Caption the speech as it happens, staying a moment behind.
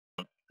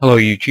Hello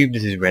YouTube,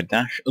 this is Red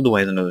Dash,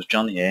 otherwise known as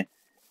John here,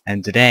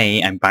 and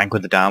today I'm back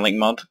with the Dalek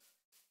mod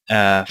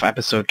for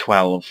episode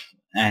 12,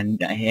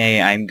 and hey,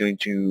 I'm going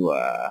to,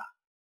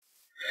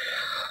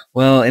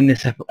 well, in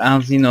this episode,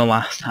 as you know,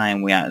 last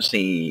time we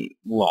actually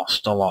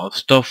lost a lot of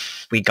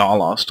stuff, we got a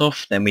lot of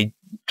stuff, then we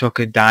took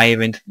a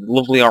dive into the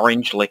lovely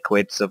orange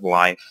liquids of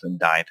life and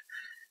died.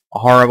 A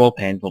horrible,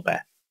 painful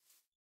death.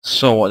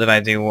 So what did I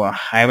do? I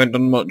haven't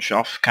done much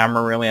off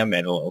camera really, I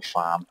made a little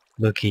farm.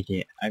 Look at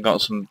it, I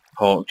got some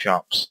pork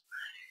chops.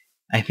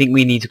 I think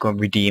we need to go and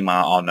redeem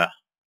our honour,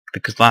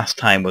 because last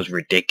time was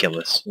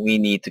ridiculous. We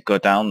need to go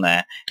down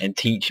there and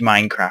teach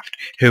Minecraft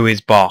who is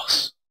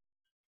boss.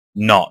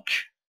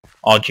 Notch,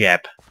 or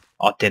Jeb,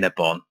 or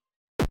Dinnerbun.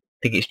 I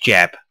think it's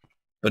Jeb,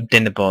 but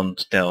Dinnerbun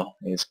still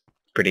is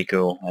pretty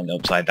cool and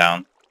upside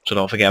down, so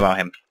don't forget about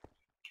him.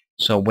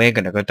 So we're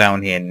going to go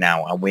down here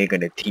now, and we're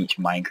going to teach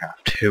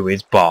Minecraft who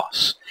is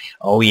boss.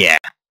 Oh yeah,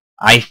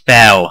 I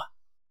fell.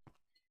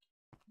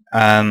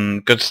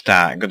 Good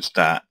start, good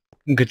start.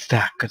 Good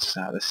start, good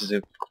start. This is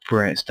a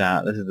great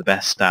start. This is the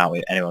best start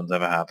anyone's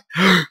ever had.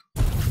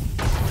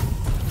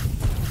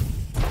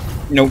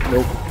 Nope,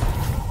 nope.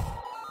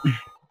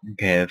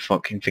 Okay,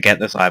 fucking forget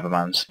the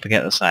Cybermans.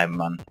 Forget the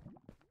Cyberman.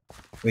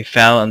 We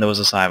fell and there was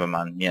a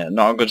Cyberman. Yeah,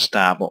 not a good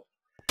start, but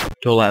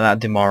don't let that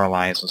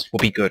demoralise us. We'll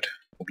be good.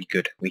 We'll be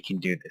good. We can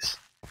do this.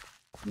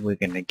 We're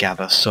gonna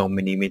gather so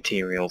many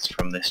materials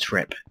from this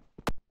trip.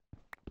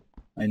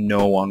 And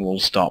no one will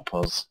stop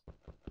us.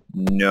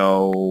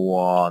 No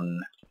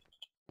one.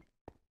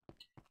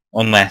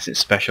 Unless it's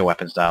special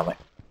weapons Dalek.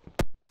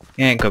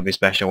 Yeah, it could be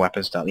special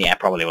weapons Dalek. Yeah,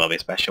 probably will be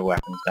special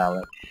weapons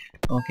Dalek.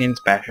 Fucking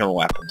special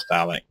weapons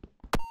Dalek.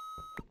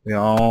 We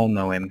all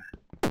know him.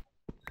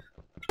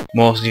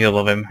 Most of you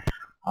love him.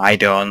 I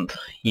don't.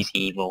 He's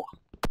evil.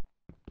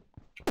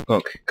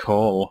 Look,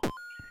 coal.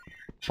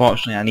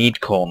 Fortunately, I need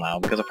coal now,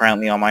 because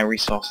apparently all my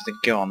resources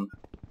are gone.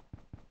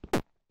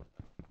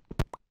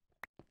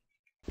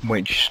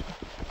 Which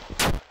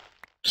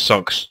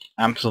sucks.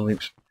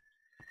 Absolute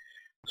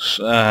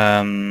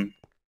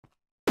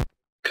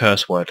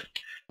curse word.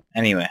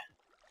 Anyway,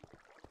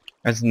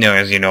 as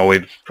you know,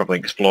 we've probably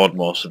explored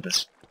most of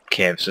this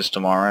cave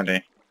system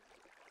already,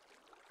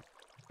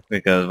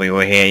 because we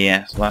were here,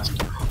 yes,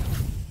 last.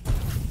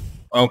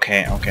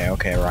 Okay,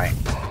 right.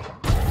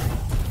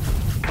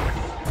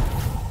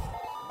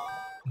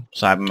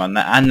 Cyberman,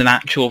 and an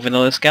actual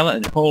vanilla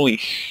skeleton. Holy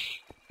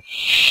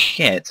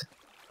shit!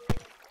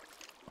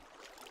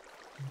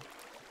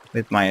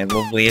 With my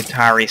lovely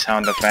Atari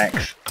sound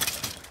effects.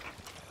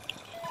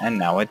 And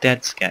now a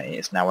dead skeleton.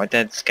 It's now a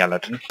dead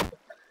skeleton.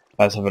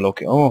 Let's have a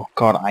look. Oh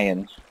god,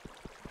 iron.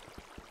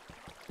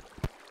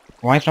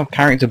 Why is my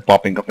character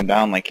bobbing up and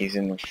down like he's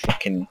in a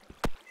fucking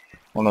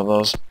one of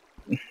those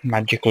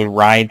magical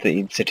rides that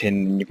you'd sit in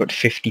and you put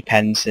 50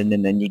 pence in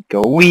and then you'd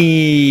go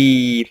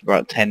wee for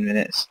about 10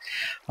 minutes.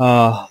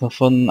 Oh, the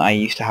fun I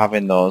used to have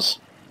in those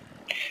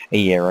a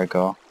year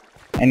ago.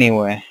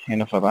 Anyway,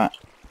 enough of that.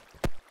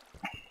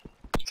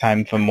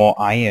 Time for more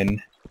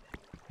iron.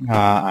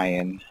 Ah,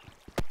 iron.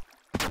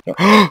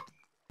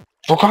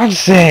 For God's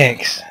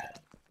sakes!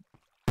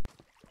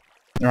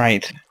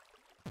 Right.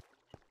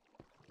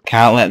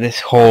 Can't let this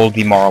hole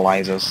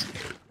demoralise us.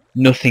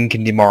 Nothing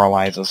can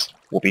demoralise us.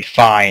 We'll be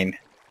fine.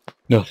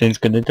 Nothing's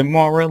gonna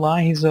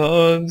demoralise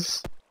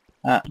us.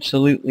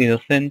 Absolutely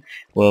nothing.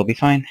 We'll be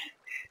fine.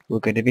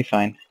 We're gonna be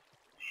fine.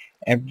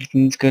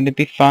 Everything's gonna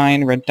be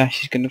fine. Red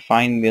Dash is gonna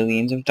find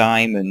millions of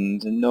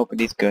diamonds and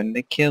nobody's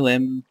gonna kill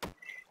him.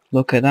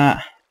 Look at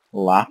that.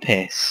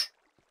 Lapis.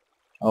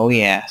 Oh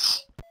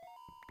yes.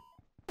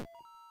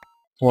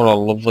 What a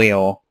lovely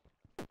ore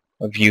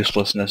of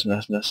uselessness.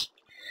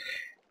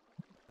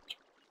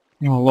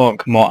 Oh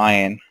look, more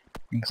iron.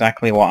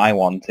 Exactly what I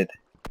wanted.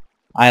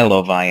 I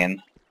love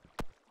iron.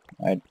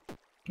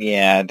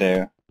 Yeah, I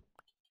do.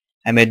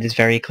 I made this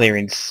very clear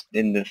in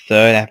the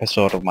third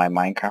episode of my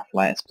Minecraft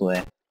Let's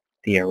Play.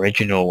 The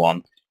original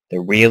one. The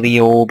really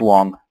old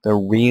one. The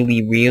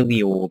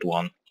really old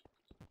one.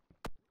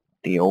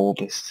 The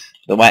oldest.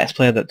 The Let's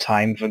Play that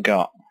time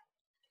forgot.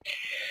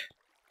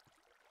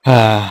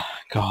 Ah,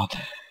 God.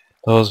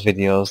 Those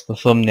videos, the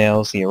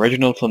thumbnails, the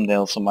original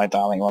thumbnails from my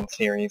Darling One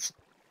series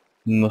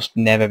must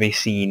never be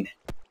seen.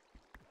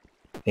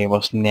 They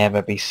must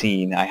never be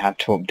seen. I had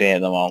to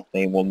update them all.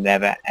 They will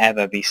never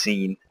ever be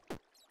seen.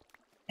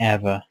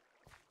 Ever.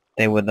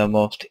 They were the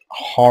most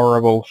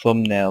horrible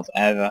thumbnails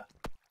ever.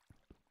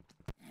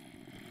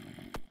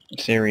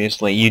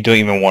 Seriously, you don't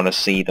even want to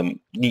see them.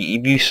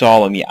 If you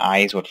saw them, your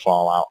eyes would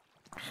fall out.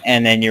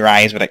 And then your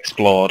eyes would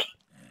explode.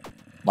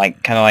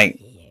 Like, kind of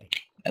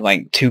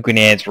like two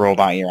grenades rolled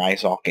out of your eye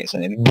sockets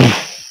and then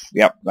poof.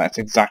 Yep, that's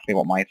exactly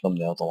what my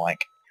thumbnails are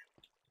like.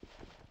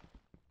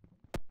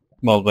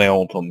 Well, my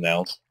old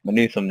thumbnails. My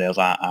new thumbnails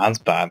aren't as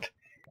bad.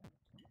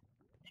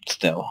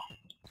 Still.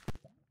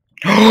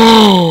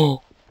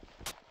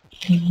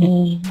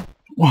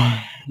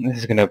 This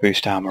is gonna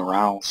boost our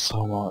morale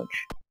so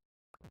much.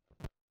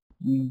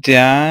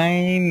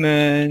 Diamonds!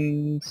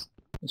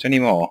 Is there any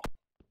more?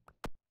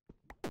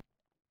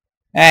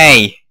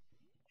 Hey!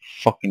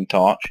 fucking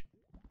torch.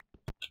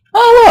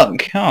 Oh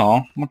look!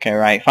 Oh, okay,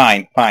 right,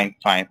 fine,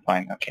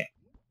 okay.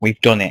 We've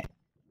done it.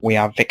 We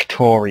are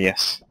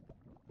victorious.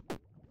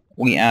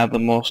 We are the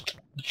most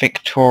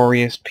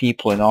victorious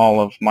people in all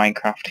of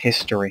Minecraft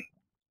history.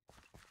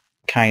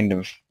 Kind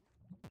of.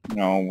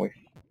 No, we're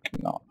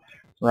not.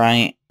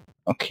 Right,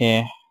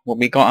 okay. Well,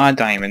 we got our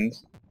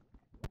diamonds.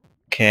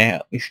 Okay,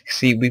 you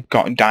see, we've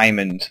got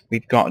diamonds.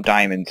 We've got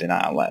diamonds in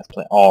our Let's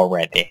Play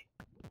already.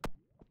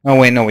 Oh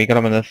wait, no, we got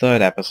them in the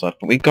third episode,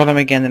 but we got them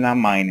again in our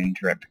mining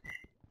trip.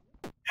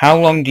 How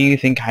long do you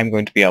think I'm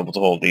going to be able to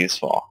hold these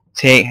for?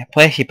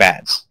 Place your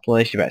bets.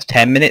 Place your bets.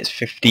 10 minutes,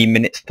 15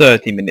 minutes,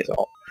 30 minutes,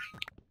 or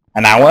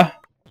an hour?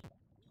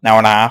 An hour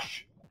and a half?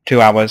 2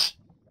 hours?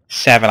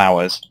 7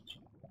 hours?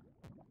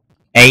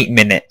 8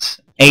 minutes?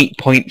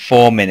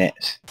 8.4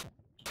 minutes?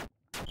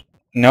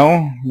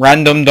 No?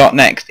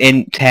 Random.next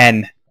int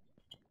 10.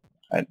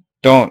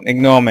 Don't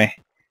ignore me.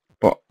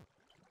 But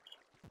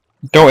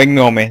don't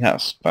ignore me.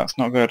 That's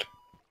not good.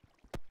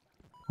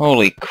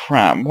 Holy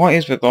crap, what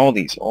is with all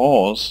these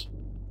ores?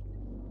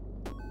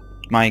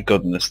 My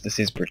goodness, this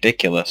is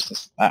ridiculous.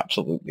 This is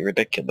absolutely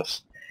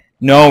ridiculous.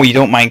 No, you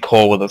don't mine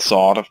coal with a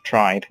sword, I've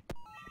tried.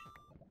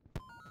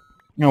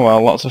 Oh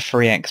well, lots of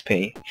free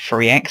XP.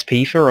 Free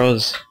XP for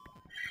us.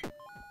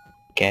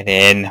 Get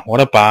in. What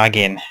a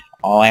bargain.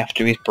 All I have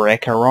to do is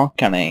break a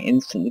rock and I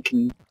instantly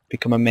can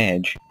become a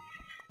mage.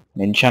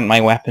 And enchant my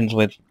weapons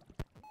with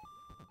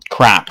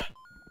crap.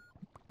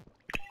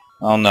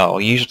 Oh no,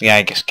 usually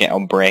I just get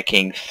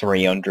Unbreaking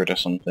 300 or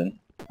something.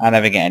 I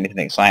never get anything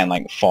exciting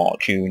like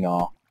Fortune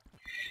or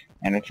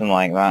anything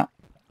like that.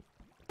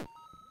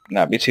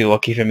 That'd be too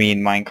lucky for me in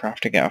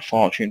Minecraft to get a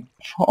Fortune.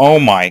 Oh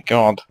my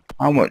god,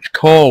 how much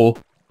coal?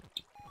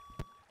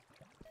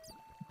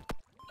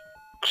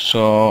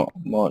 So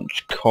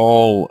much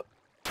coal.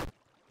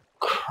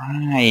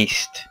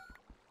 Christ.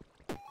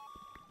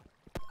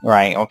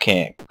 Right,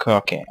 okay.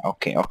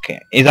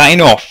 Is that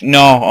enough?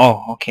 No,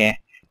 oh, okay.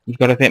 You've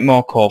got a bit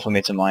more coal for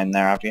me to mine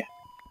there, have you?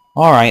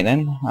 Alright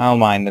then, I'll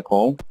mine the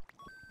coal.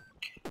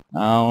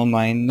 I'll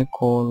mine the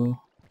coal.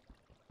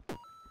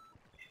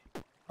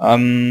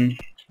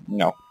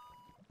 No.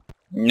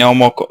 No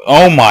more coal.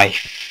 Oh my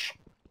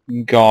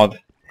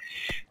god.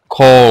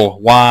 Coal,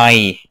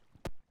 why?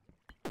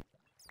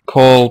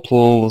 Coal,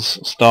 please,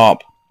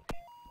 stop.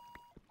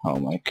 Oh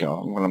my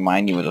god, I'm gonna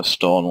mine you with a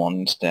stone one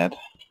instead.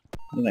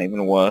 Not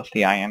even worth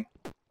the iron.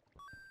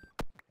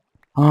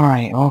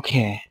 Alright,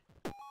 okay.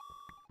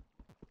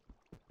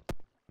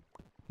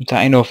 Is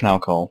that enough now,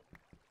 Cole?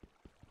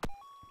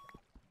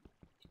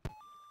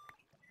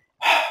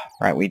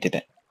 Right, we did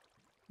it.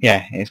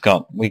 Yeah, we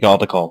got all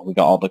the coal. We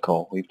got all the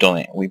coal. We've done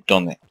it. We've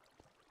done it.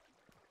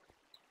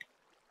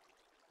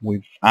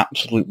 We've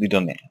absolutely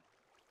done it.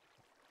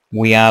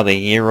 We are the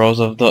heroes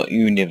of the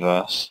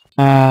universe.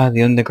 Ah,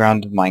 the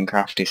underground of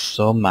Minecraft is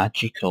so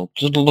magical.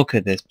 Just look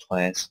at this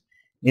place.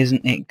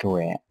 Isn't it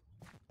great?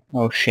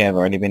 Oh shit, I've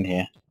already been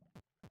here.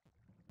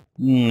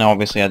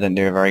 Obviously I didn't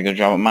do a very good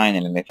job at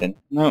mining anything.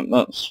 No,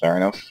 that's fair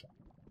enough.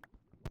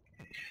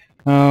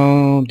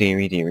 Oh,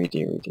 dearie.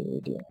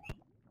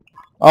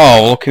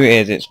 Oh, look who it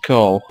is, it's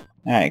Cole.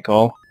 Alright,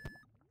 Cole.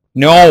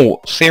 No!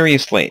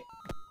 Seriously!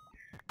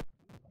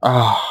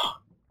 Oh.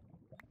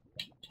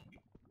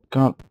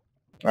 God.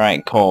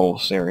 Right, Cole,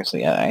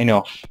 seriously,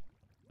 enough.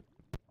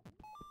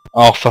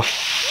 Oh, for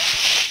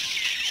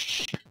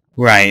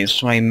Right,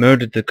 so I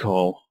murdered the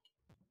Cole.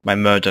 By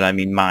murdered, I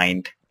mean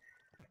mined.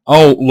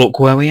 Oh, look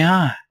where we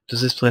are!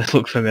 Does this place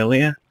look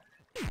familiar?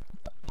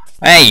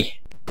 Hey!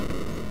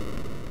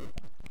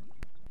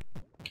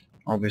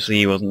 Obviously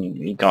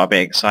he got a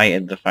bit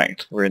excited the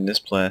fact we're in this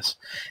place.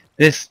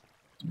 This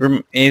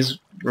is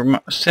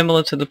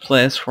similar to the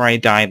place where I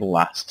died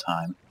last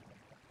time.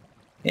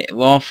 It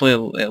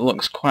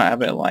looks quite a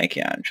bit like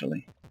it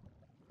actually.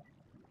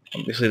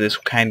 Obviously this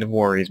kind of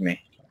worries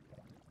me.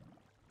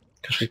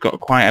 Because we've got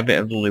quite a bit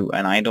of loot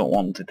and I don't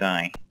want to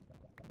die.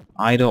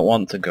 I don't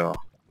want to go.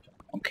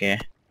 Okay?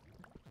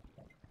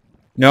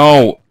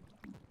 No!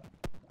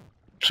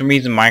 For some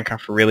reason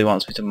Minecraft really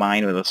wants me to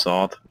mine with a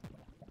sword.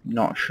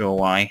 Not sure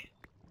why.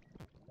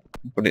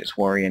 But it's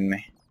worrying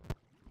me.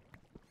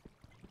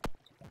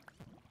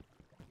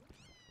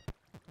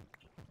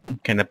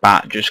 Okay, the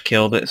bat just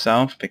killed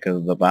itself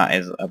because the bat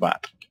is a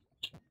bat.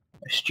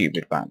 A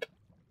stupid bat.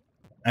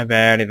 A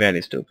very,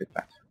 very stupid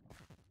bat.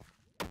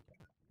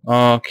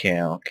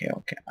 Okay.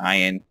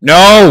 Iron.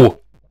 No!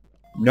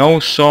 No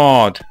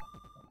sword!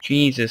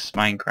 Jesus,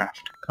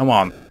 Minecraft. Come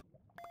on.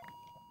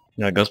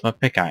 There goes my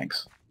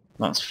pickaxe.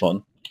 That's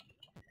fun.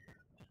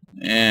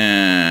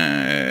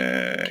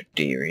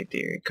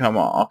 Dearie. Come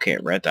on. Okay,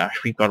 Red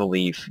Dash, we've got to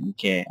leave.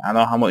 Okay, I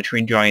know how much we're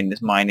enjoying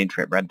this mining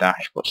trip, Red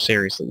Dash, but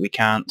seriously, we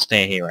can't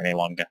stay here any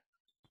longer.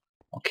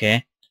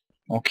 Okay?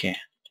 Okay,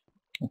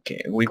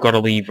 we've got to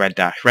leave, Red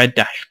Dash. Red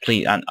Dash,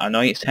 please. I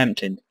know it's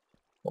tempting,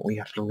 but we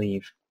have to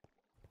leave.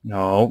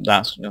 No,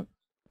 that's... No.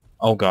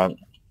 Oh god.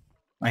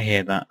 I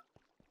hear that.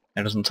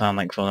 It doesn't sound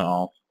like fun at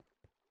all.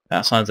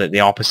 That sounds like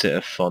the opposite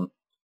of fun.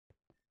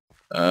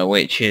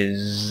 Which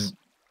is...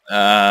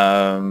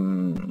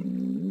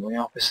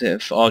 opposite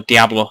of... Oh,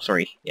 Diablo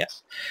 3,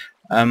 yes.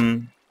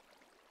 There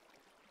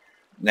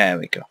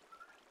we go.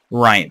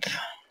 Right.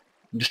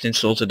 I just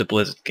insulted the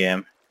Blizzard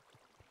game.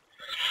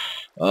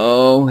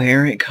 Oh,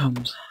 here it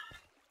comes.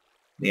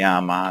 The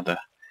Armada.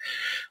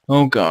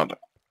 Oh god.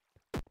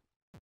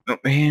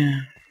 Up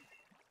here.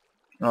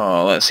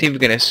 Oh, let's see if we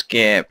can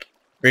escape.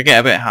 We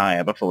get a bit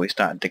higher before we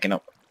start digging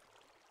up.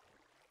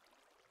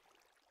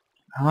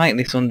 I like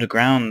this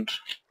underground.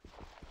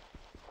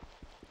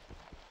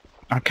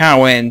 I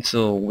can't wait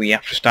until we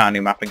have to start a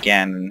new map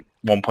again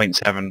and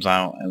 1.7's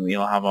out and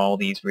we'll have all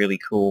these really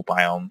cool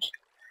biomes.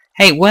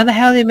 Hey, where the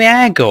hell did my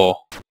air go?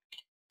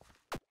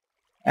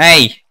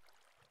 Hey!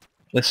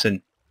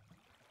 Listen.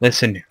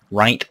 Listen,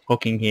 right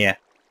fucking here.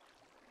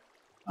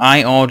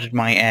 I ordered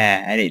my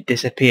air and it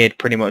disappeared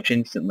pretty much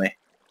instantly.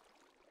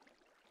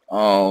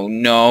 Oh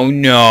no,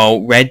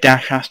 no. Red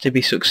Dash has to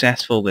be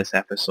successful this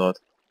episode.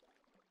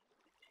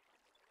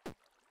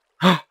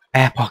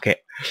 Air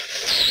pocket.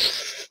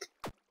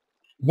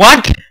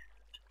 What?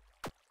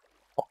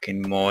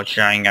 Fucking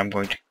Mojang, I'm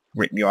going to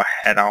rip your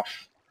head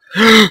off.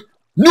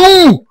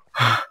 No!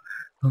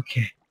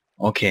 Okay.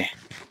 Okay.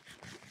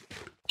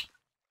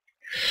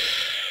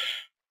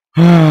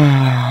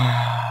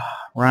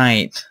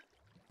 Right.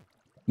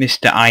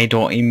 Mr. I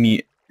don't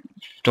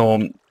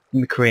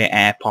create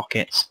air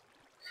pockets.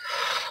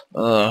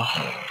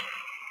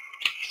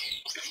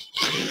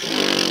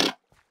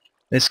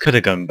 This could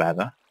have gone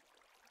better.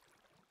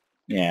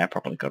 Yeah,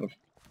 probably could have.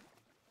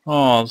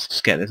 Oh, let's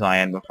just get this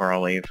iron before I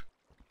leave.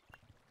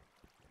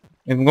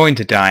 If I'm going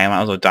to die, I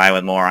might as well die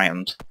with more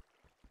items.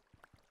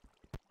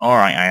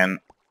 Alright, iron.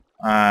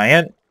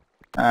 Iron.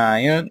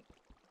 Iron.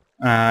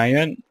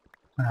 Iron.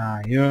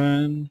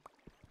 Iron.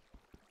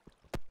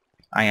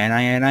 Iron,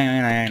 iron,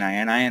 iron, iron,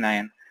 iron, iron,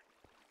 iron.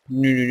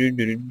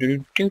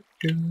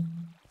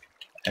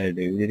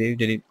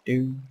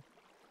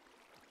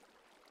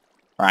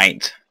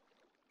 Right.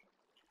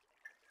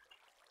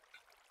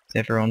 Is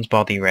everyone's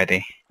body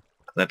ready?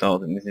 Because I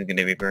don't think this is going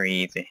to be very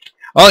easy.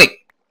 Oi!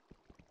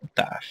 What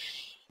the f...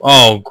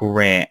 Oh,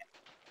 great.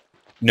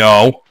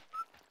 No.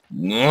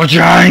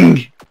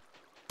 Mojang!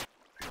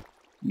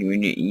 You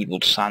and your evil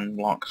sand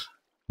blocks.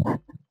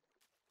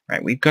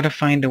 Right, we've got to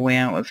find a way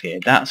out of here.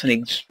 That's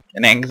an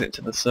exit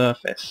to the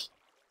surface.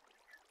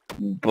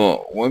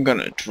 But we're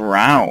gonna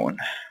drown.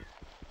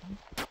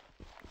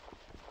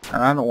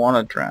 And I don't want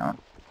to drown.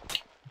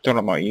 Don't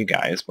know about you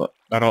guys, but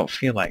I don't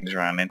feel like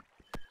drowning.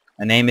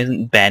 My name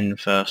isn't Ben,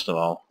 first of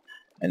all.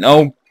 And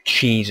oh,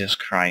 Jesus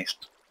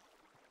Christ.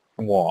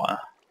 Water.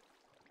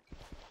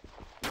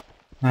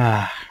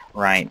 Ah,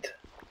 right.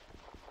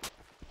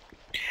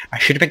 I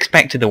should have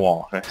expected the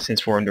water,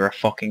 since we're under a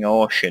fucking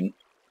ocean.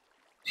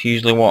 It's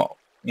usually what,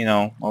 you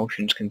know,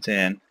 oceans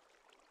contain.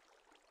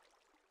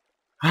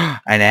 An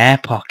air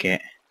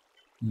pocket.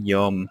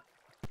 Yum.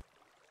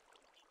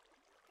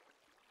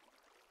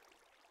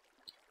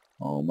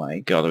 Oh my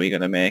god, are we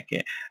gonna make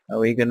it? Are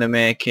we gonna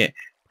make it?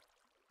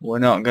 We're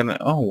not gonna...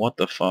 Oh, what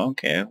the fuck?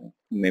 Okay,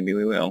 maybe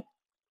we will.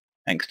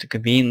 Thanks to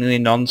conveniently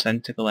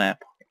nonsensical air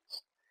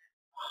pockets.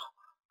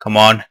 Come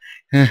on.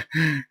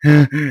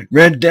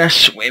 Red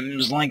Dash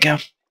swims like a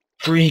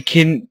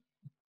freaking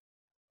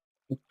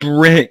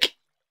brick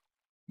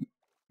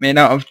made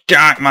out of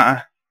dark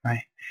matter.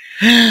 Right.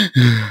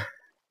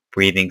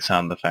 Breathing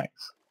sound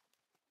effects.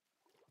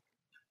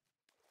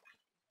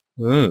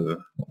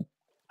 Ooh.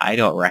 I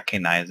don't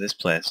recognize this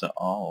place at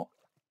all.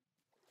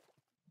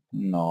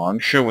 No, I'm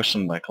sure we're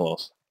somewhere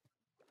close.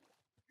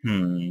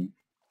 I'm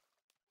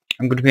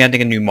going to be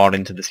adding a new mod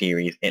into the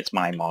series. It's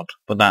my mod,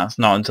 but that's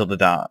not until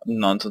not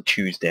until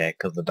Tuesday,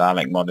 because the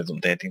Dalek mod is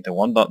updating to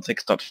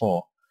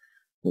 1.6.4,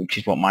 which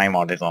is what my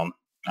mod is on.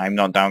 I'm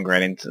not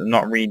downgrading to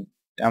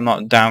I'm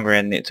not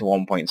downgrading it to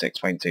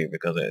 1.6.2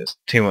 because it's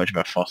too much of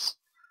a fuss.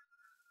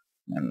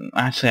 And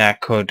actually,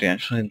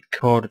 the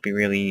code would be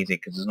really easy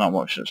because there's not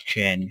much that's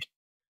changed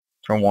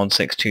from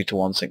 1.6.2 to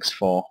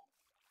 1.6.4.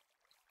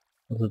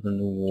 Other than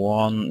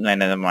one... No,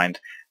 never mind.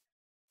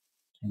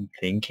 I'm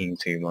thinking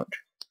too much.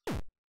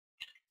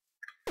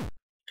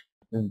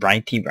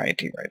 Righty.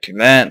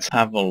 Let's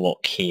have a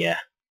look here.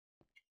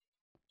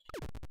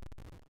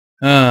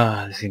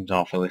 This seems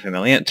awfully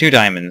familiar. 2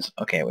 diamonds.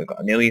 Okay, we've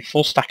got a nearly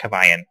full stack of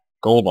iron.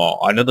 Gold ore.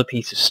 Another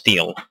piece of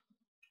steel.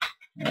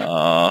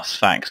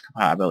 Sphax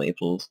compatibility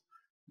pools.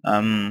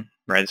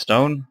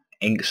 Redstone.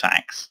 Ink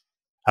sacs.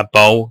 A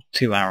bow.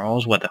 2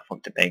 arrows. Where the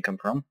fuck did they come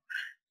from?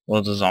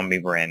 Loads of zombie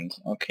brains.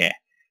 Okay.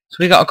 So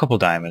we got a couple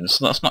diamonds.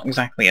 So that's not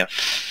exactly a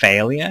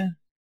failure.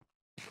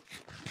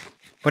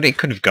 But it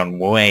could have gone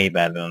way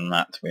better than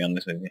that, to be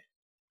honest with you.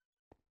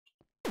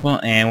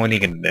 Well, and what are you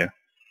going to do?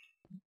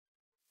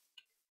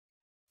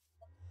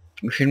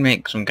 We should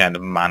make some kind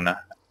of manor.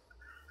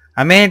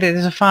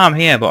 There's a farm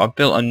here, but I've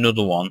built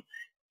another one.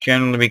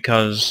 Generally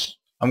because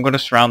I'm going to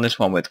surround this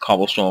one with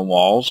cobblestone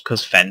walls,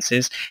 because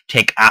fences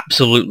take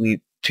absolutely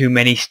too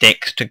many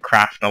sticks to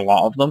craft a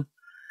lot of them.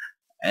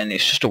 And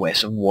it's just a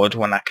waste of wood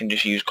when I can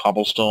just use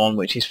cobblestone,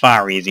 which is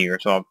far easier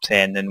to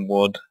obtain than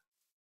wood.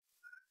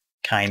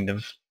 Kind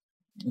of.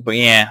 But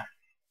yeah.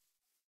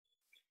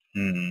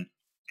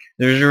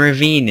 There's a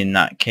ravine in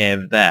that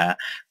cave there,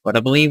 but I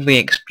believe we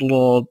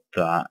explored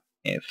that,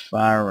 if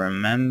I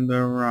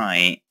remember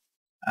right.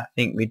 I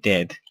think we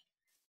did.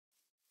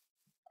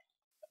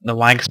 The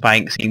lag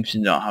spike seems to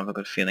not have a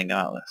good feeling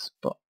about this,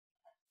 but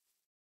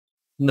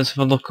let's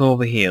have a look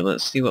over here.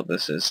 Let's see what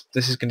this is.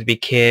 This is going to be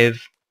this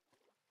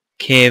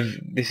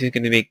is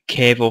going to be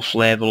Cave of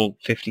Level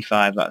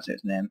 55, that's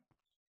its name.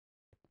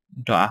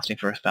 Don't ask me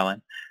for a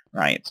spelling.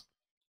 Right.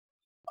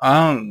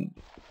 Have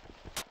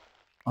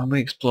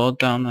we explored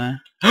down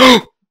there?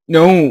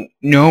 No!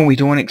 No, we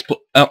don't want to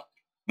explore. Oh,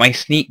 my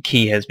sneak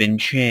key has been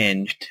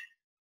changed.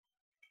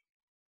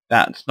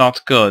 That's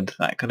not good.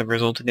 That could have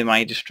resulted in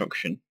my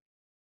destruction.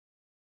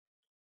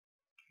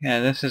 Yeah,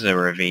 this is a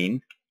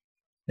ravine.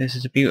 This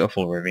is a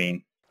beautiful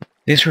ravine.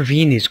 This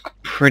ravine is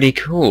pretty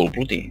cool,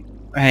 bloody.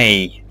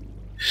 Hey,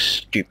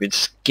 stupid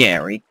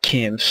scary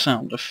cave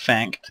sound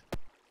effect.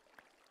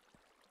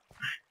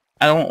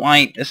 I don't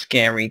like the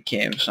scary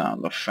cave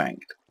sound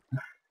effect.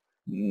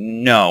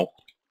 No.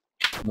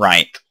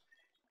 Right.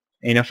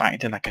 Enough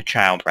acting like a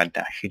child, Red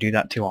Dash. You do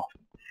that too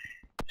often.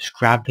 Just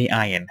grab the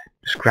iron.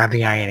 Just grab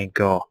the iron and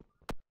go.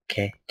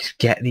 Okay? Just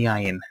get the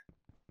iron.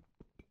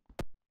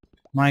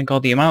 My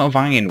god, the amount of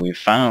iron we've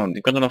found.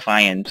 We've got enough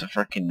iron to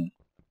frickin',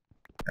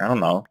 I don't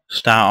know,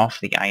 start off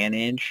the Iron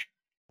Age.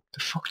 The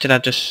fuck did I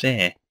just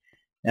say?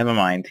 Never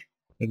mind.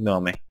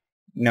 Ignore me.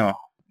 No.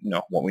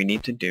 No, what we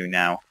need to do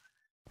now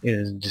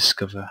is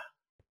discover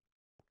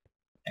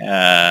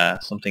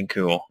something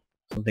cool.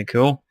 Something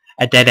cool?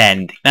 A dead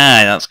end.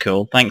 Ah, that's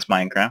cool. Thanks,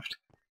 Minecraft.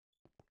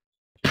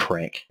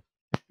 Prick.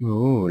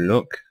 Ooh,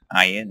 look.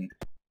 Iron.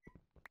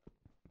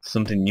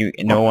 Something new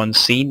no one's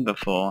seen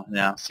before in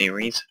our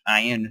series.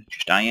 Iron.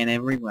 Just iron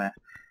everywhere.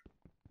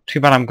 Too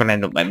bad I'm gonna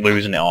end up like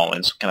losing it all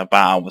in some kind of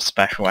battle with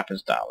special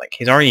weapons Dalek.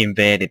 He's already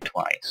invaded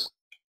twice.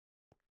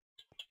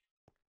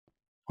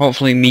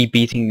 Hopefully me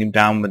beating him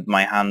down with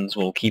my hands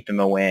will keep him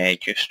away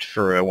just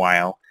for a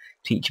while.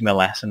 Teach him a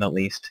lesson at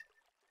least.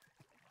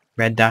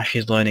 Red Dash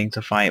is learning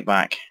to fight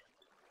back.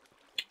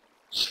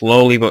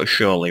 Slowly but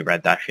surely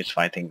Red Dash is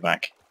fighting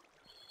back.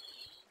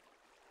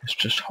 Let's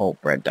just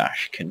hope Red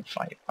Dash can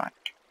fight back.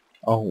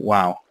 Oh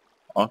wow.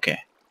 Okay.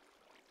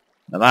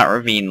 Now that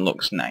ravine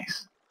looks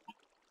nice.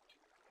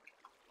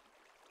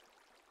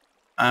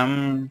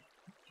 Do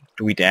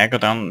we dare go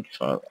down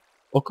further?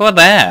 Look over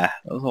there!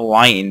 There's a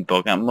lightning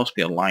bug. That must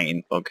be a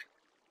lightning bug.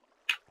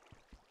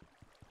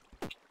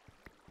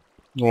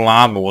 The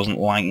lava wasn't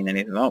lighting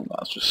anything up.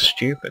 That's just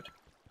stupid.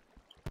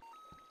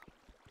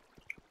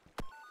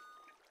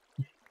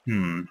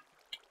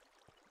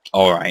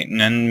 Alright, and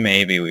then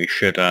maybe we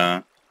should,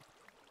 I'm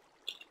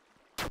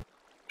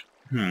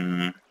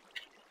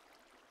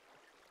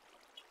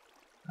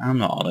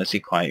not honestly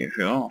quite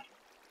sure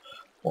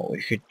what we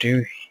should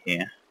do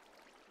here.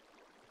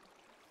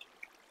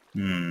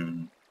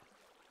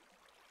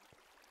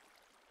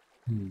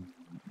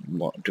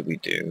 What do we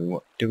do?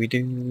 What do we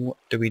do? What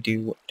do we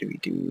do? What do we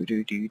do?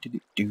 Do do do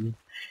do do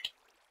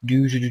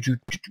do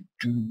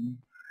do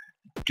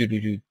do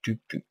do do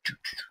do do.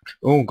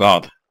 Oh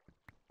god!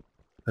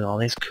 Look at all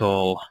this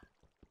coal.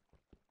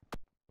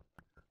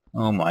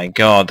 Oh my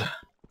god!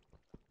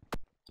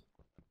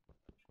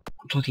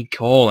 Bloody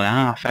coal and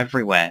half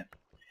everywhere.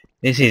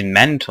 This is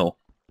mental.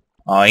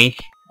 Oi!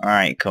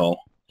 Alright, coal.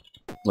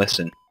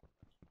 Listen.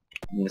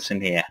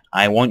 Listen here.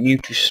 I want you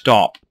to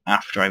stop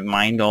after I've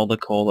mined all the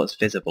coal that's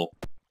visible.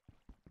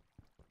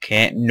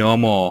 Okay? No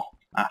more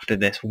after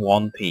this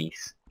one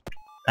piece.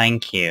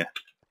 Thank you.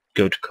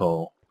 Good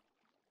coal.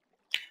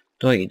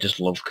 Don't you just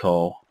love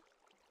coal?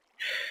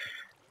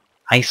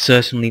 I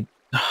certainly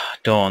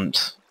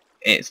don't.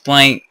 It's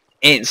like,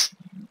 it's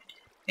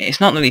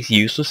not that it's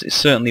useless, it's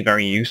certainly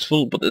very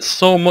useful, but there's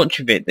so much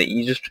of it that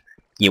you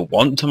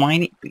want to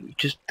mine it, but you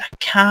just, that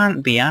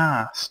can't be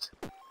asked.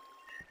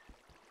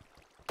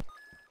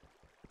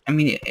 I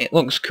mean, it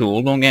looks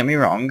cool, don't get me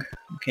wrong.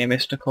 Okay,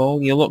 Mr.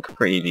 Cole, you look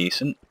pretty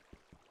decent.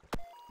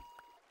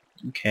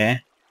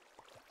 Okay.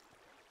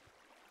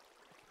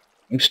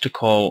 Mr.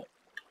 Cole.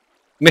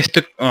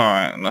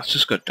 Alright, let's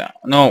just go down.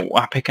 No,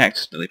 our pickaxe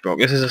accidentally broke.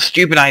 This is a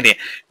stupid idea.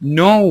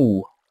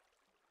 No!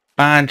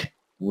 Bad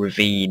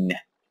ravine.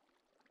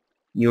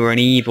 You're an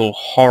evil,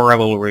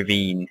 horrible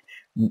ravine.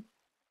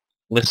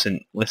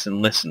 Listen.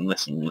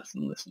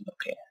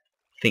 Okay.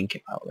 Think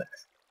about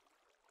this.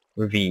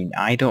 Ravine.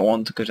 I don't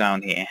want to go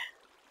down here.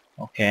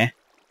 Okay?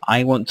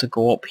 I want to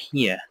go up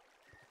here.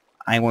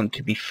 I want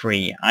to be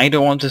free. I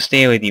don't want to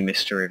stay with you,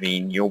 Mr.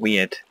 Ravine. You're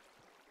weird.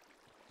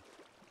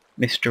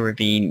 Mr.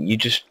 Ravine,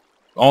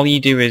 all you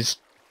do is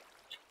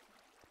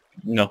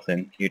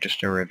nothing. You're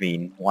just a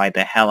ravine. Why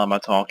the hell am I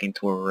talking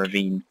to a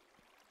ravine?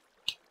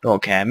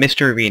 Don't care.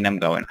 Mr. Ravine, I'm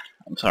going.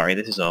 I'm sorry,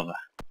 this is over.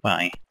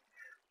 Bye.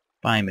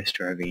 Bye,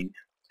 Mr. Ravine.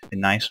 It's been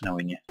nice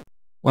knowing you.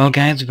 Well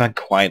guys, we've had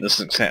quite the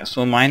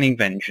successful mining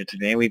venture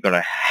today. We've got a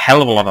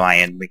hell of a lot of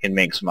iron. We can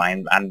make some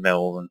iron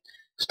anvils and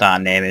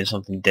start naming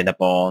something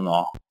Dinnerbone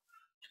or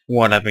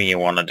whatever you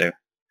want to do.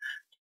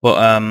 But,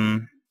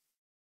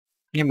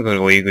 yeah, we're going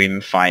to go even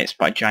fight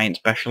giant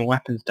special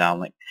weapons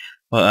Dalek.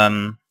 But,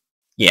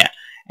 yeah.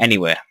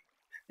 Anyway,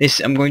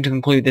 I'm going to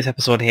conclude this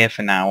episode here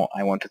for now.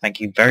 I want to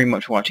thank you very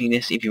much for watching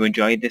this. If you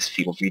enjoyed this,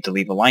 feel free to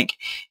leave a like.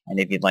 And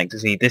if you'd like to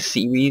see this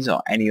series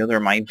or any other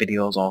of my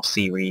videos or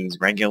series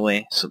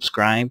regularly,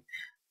 subscribe.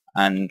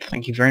 And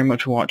thank you very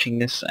much for watching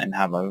this, and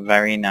have a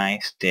very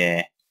nice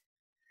day.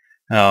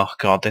 Oh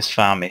god, this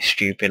farm is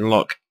stupid.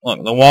 Look,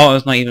 the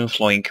water's not even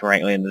flowing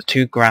correctly, and there's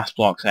 2 grass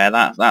blocks there.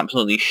 That's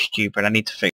absolutely stupid. I need to fix